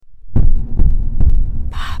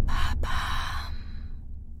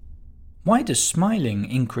Why does smiling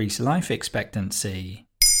increase life expectancy?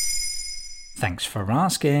 Thanks for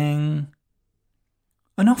asking.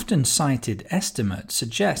 An often cited estimate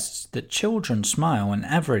suggests that children smile an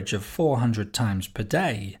average of 400 times per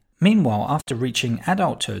day. Meanwhile, after reaching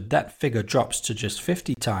adulthood, that figure drops to just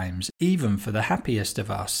 50 times, even for the happiest of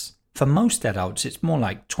us. For most adults, it's more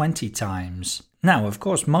like 20 times. Now, of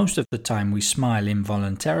course, most of the time we smile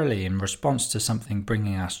involuntarily in response to something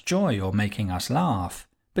bringing us joy or making us laugh.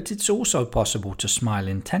 But it's also possible to smile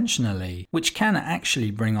intentionally, which can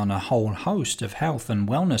actually bring on a whole host of health and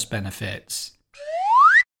wellness benefits.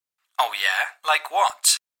 Oh yeah? Like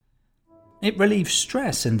what? It relieves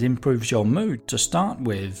stress and improves your mood to start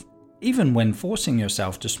with, even when forcing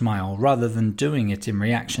yourself to smile rather than doing it in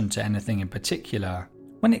reaction to anything in particular.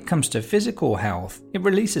 When it comes to physical health, it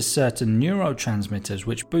releases certain neurotransmitters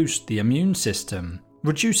which boost the immune system,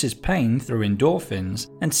 reduces pain through endorphins,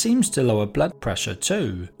 and seems to lower blood pressure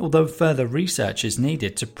too, although further research is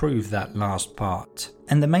needed to prove that last part.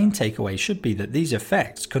 And the main takeaway should be that these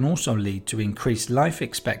effects can also lead to increased life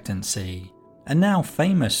expectancy. A now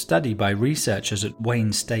famous study by researchers at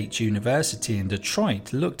Wayne State University in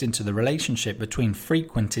Detroit looked into the relationship between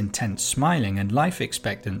frequent intense smiling and life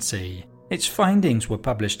expectancy. Its findings were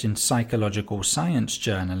published in Psychological Science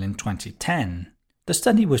Journal in 2010. The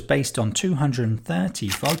study was based on 230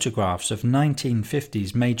 photographs of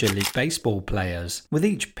 1950s Major League Baseball players, with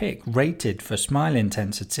each pic rated for smile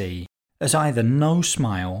intensity as either no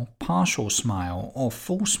smile, partial smile, or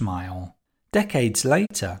full smile. Decades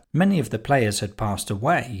later, many of the players had passed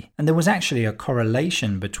away, and there was actually a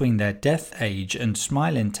correlation between their death age and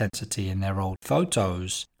smile intensity in their old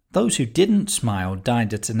photos. Those who didn't smile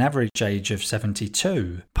died at an average age of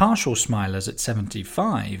 72, partial smilers at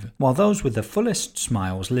 75, while those with the fullest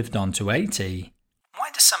smiles lived on to 80. Why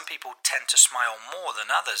do some people tend to smile more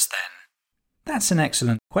than others then? That's an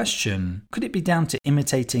excellent question. Could it be down to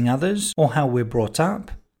imitating others or how we're brought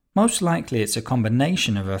up? Most likely it's a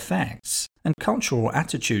combination of effects, and cultural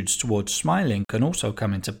attitudes towards smiling can also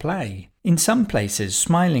come into play. In some places,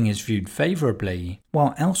 smiling is viewed favourably,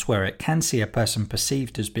 while elsewhere it can see a person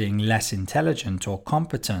perceived as being less intelligent or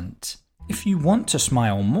competent. If you want to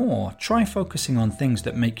smile more, try focusing on things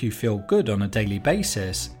that make you feel good on a daily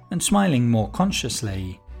basis, and smiling more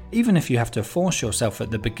consciously. Even if you have to force yourself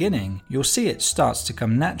at the beginning, you'll see it starts to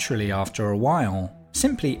come naturally after a while.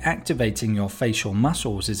 Simply activating your facial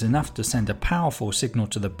muscles is enough to send a powerful signal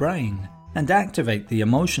to the brain and activate the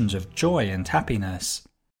emotions of joy and happiness.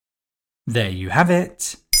 There you have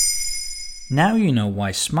it. Now you know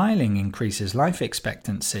why smiling increases life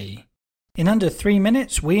expectancy. In under 3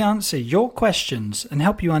 minutes, we answer your questions and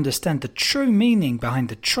help you understand the true meaning behind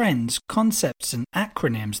the trends, concepts, and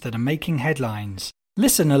acronyms that are making headlines.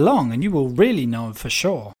 Listen along and you will really know for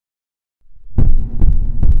sure.